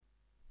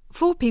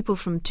4 people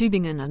from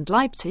Tübingen and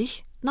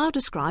Leipzig now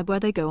describe where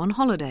they go on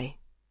holiday.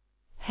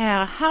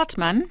 Herr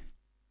Hartmann.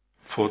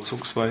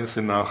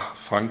 Vorzugsweise nach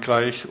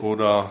Frankreich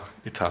oder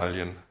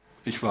Italien.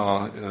 Ich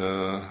war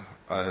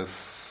als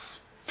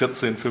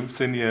 14-,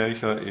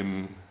 15-Jähriger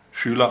im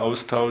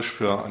Schüleraustausch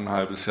für ein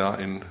halbes Jahr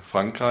in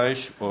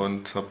Frankreich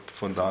und habe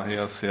von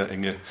daher sehr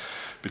enge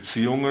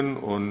Beziehungen,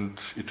 und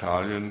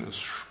Italien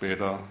ist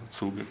später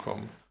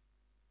zugekommen.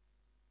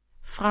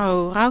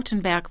 Frau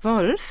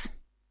Rautenberg-Wolf.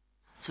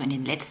 So in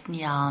den letzten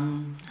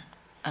Jahren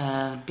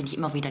bin ich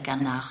immer wieder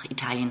gern nach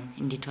Italien,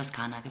 in die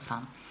Toskana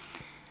gefahren.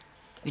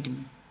 Mit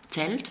dem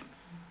Zelt.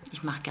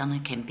 Ich mache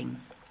gerne Camping.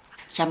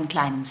 Ich habe einen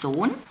kleinen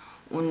Sohn,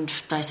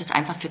 und da ist es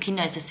einfach, für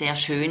Kinder ist es sehr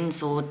schön,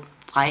 so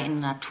frei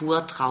in der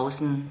Natur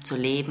draußen zu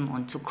leben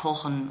und zu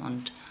kochen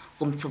und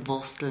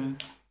rumzuwursteln.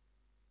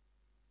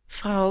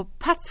 Frau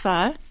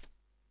Patzwal.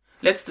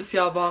 Letztes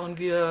Jahr waren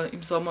wir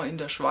im Sommer in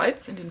der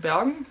Schweiz, in den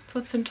Bergen,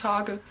 14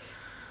 Tage.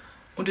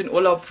 Und den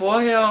Urlaub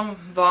vorher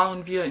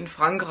waren wir in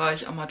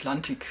Frankreich am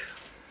Atlantik.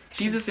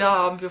 Dieses Jahr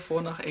haben wir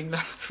vor, nach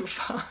England zu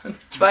fahren.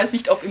 Ich weiß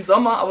nicht, ob im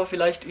Sommer, aber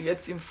vielleicht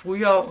jetzt im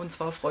Frühjahr, und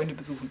zwar Freunde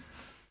besuchen.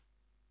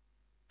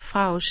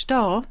 Frau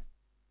Storr.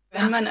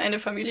 Wenn man eine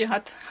Familie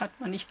hat, hat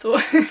man nicht so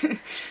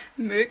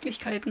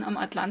Möglichkeiten, am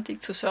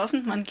Atlantik zu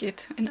surfen. Man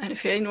geht in eine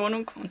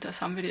Ferienwohnung, und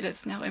das haben wir die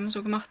letzten Jahre immer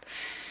so gemacht.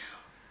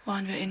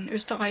 Waren wir in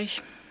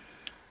Österreich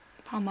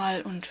ein paar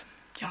Mal, und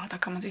ja, da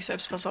kann man sich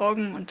selbst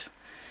versorgen und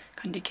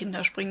kann die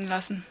Kinder springen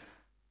lassen.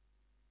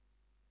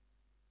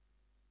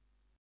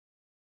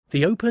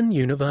 The Open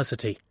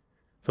University.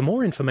 For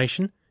more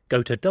information,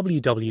 go to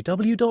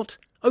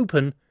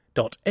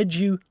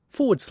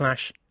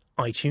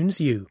www.open.edu/iTunes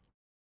U.